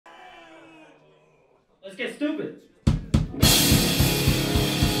Let's get stupid.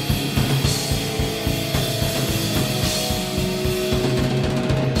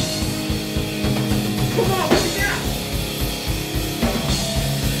 Come on, let me get out.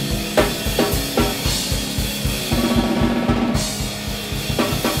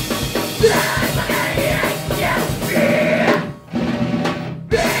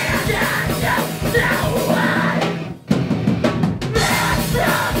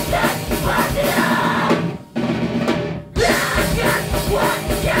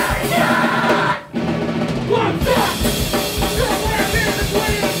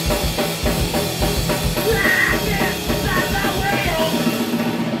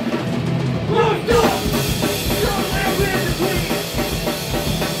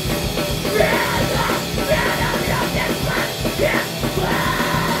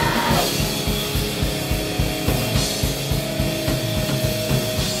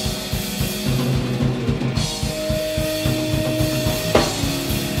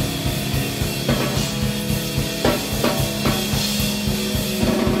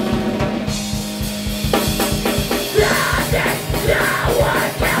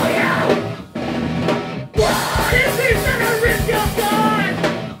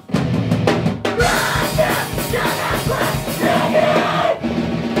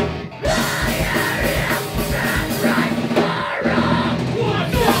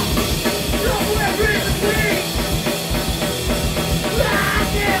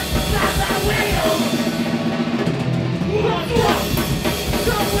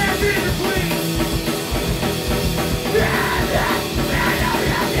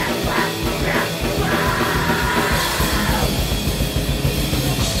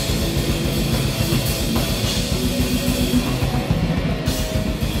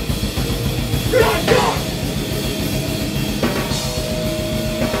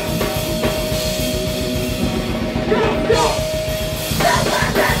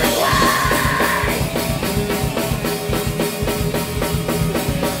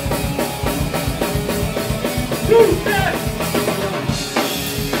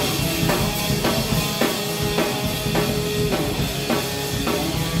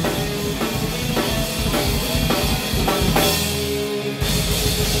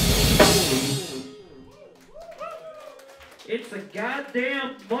 It's a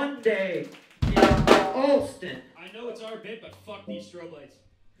goddamn Monday in Allston. I know it's our bit, but fuck these strobe lights.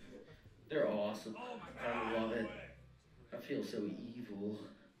 They're awesome. Oh my I God. love it. I feel so evil.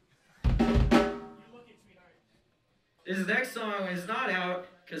 You looking, sweetheart? This next song is not out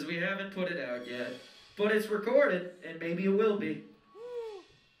because we haven't put it out yet, but it's recorded and maybe it will be.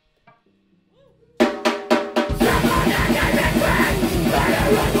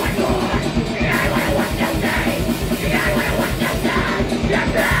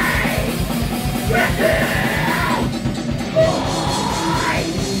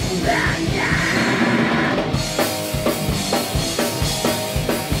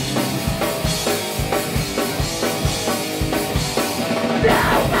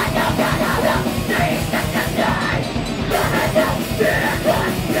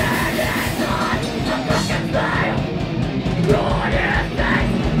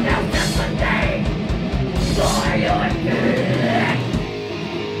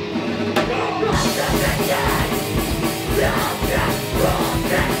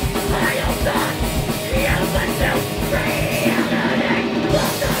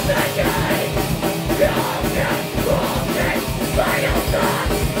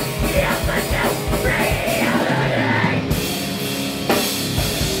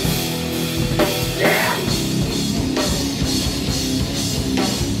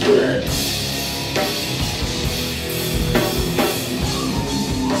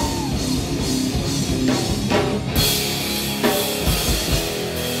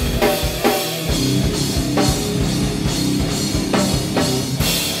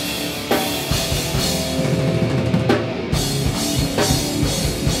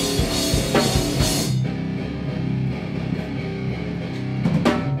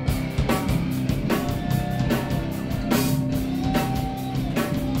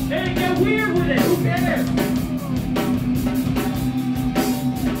 Hey, get weird with it. Who cares?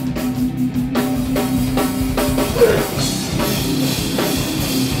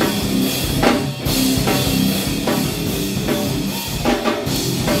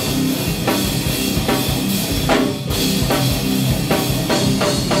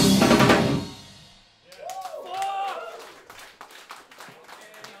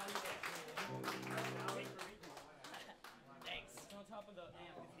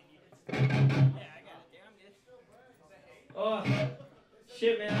 Oh,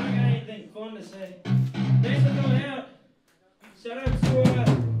 shit, man, I don't got anything fun to say. Thanks for coming out. Shout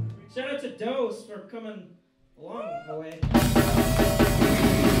out to Dose for coming along the way.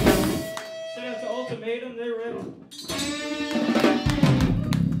 Shout out to Ultimatum, they're ripping.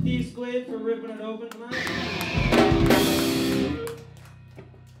 Thieves Glade for ripping it open tonight.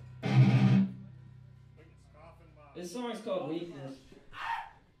 This song's called Weakness.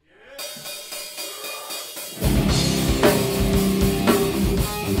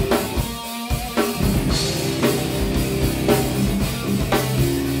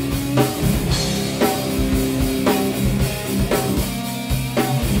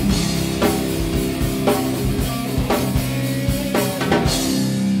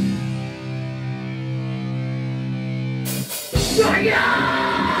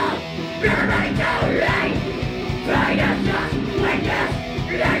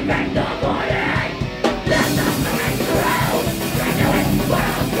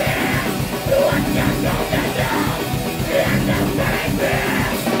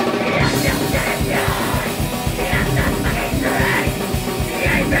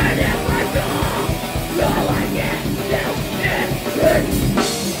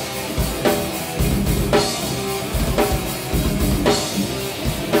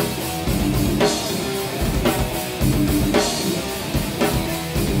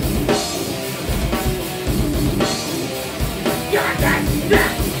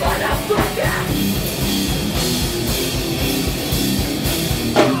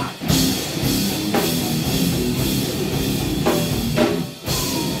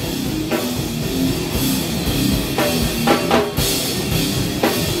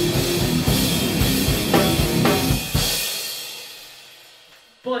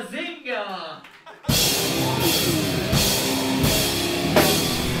 Bazinga!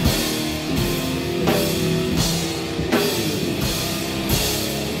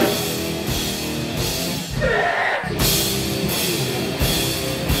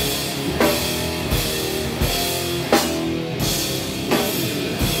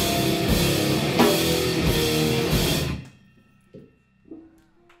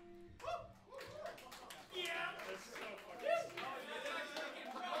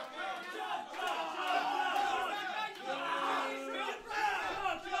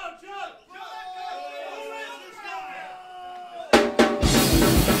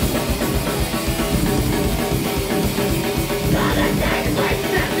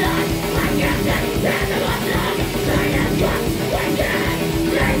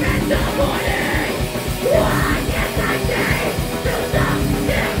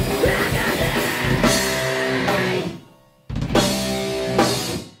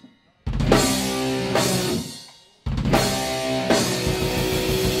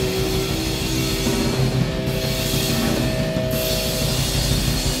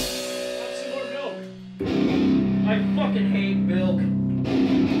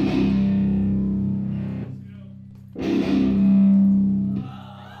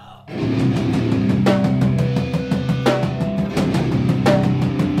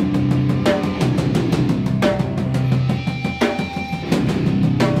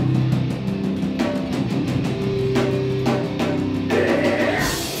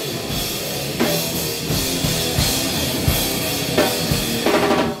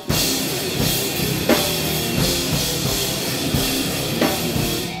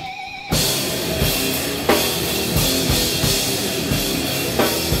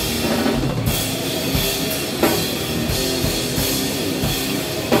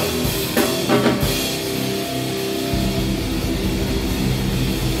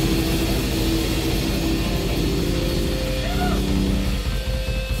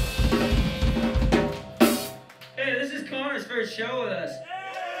 Show with us.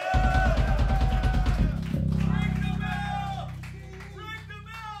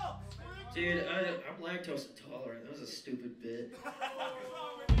 Dude, I'm lactose intolerant. That was a stupid bit.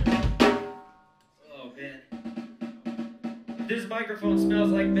 Oh man. If this microphone smells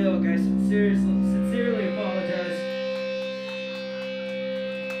like milk, I sincerely apologize.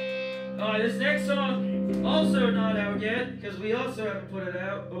 This next song, also not out yet, because we also haven't put it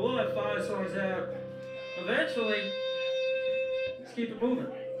out, but we'll have 5 songs out eventually. Let's keep it moving.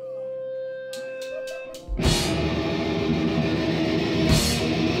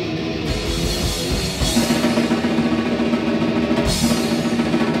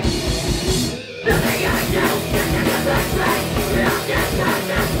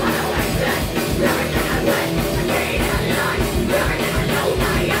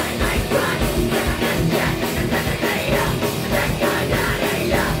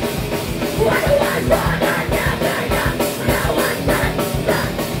 What do I want?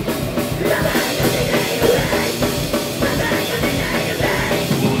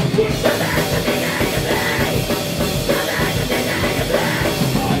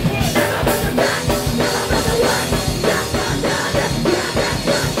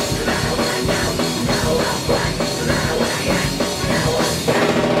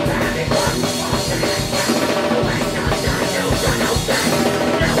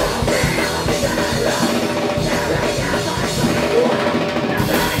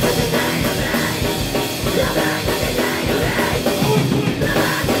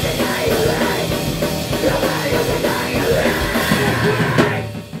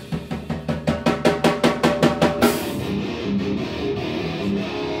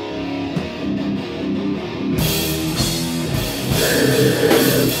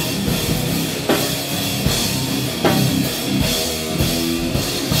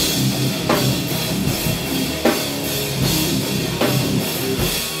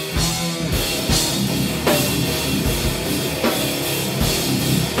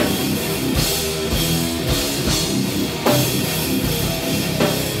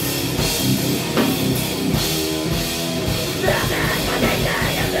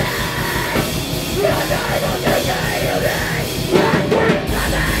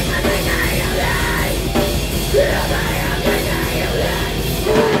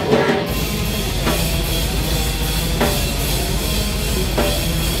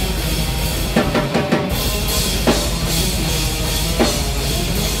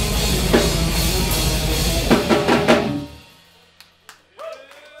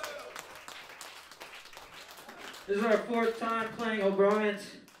 This is our 4th time playing O'Brien's.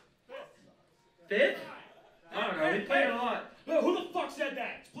 5th? I don't know, we played a lot. Well, who the fuck said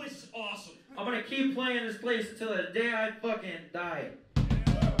that? This place is awesome. I'm gonna keep playing this place until the day I fucking die.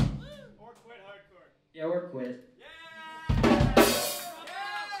 Or quit hardcore. Yeah, or quit.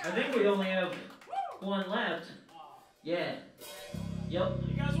 I think we only have one left. Yeah. Yep.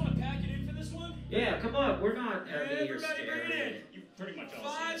 You guys want to pack it in for this one? Yeah, come on, we're not Everybody bring it in. You pretty much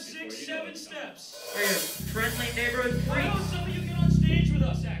all 5, seen this 6, before. 7 steps. We're friendly neighborhood Why don't freaks. some of you get on stage with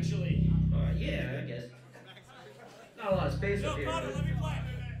us, actually? Yeah, I guess. Not a lot of space up here. Connor, but- let me play.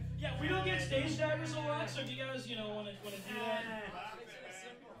 Yeah, we don't get stage divers a lot, so if you guys, want to do that,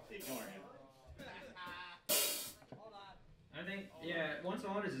 ignore him. I think, yeah, once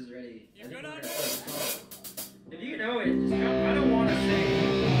Honest is ready. You I think good, we're gonna Honest? start the song. If you know it, just come. I don't want to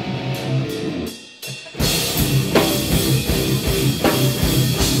sing.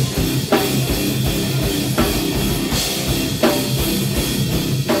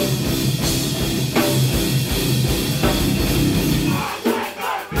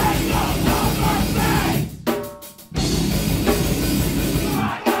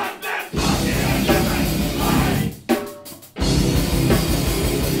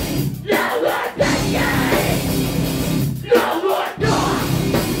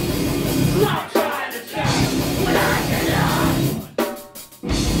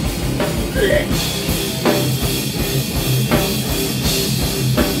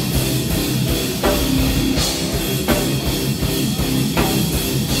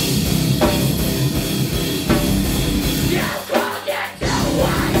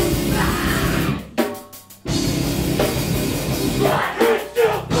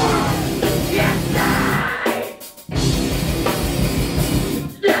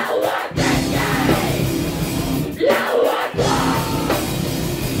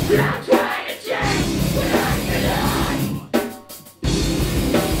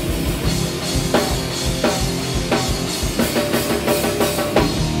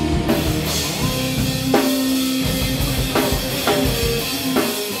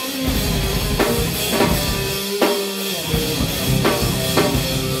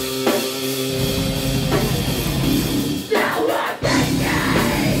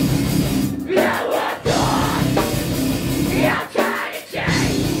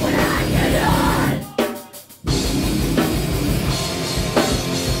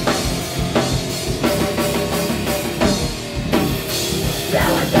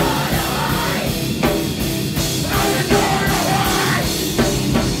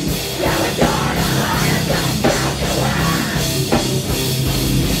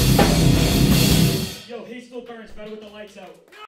 Yo, he still burns better with the lights out.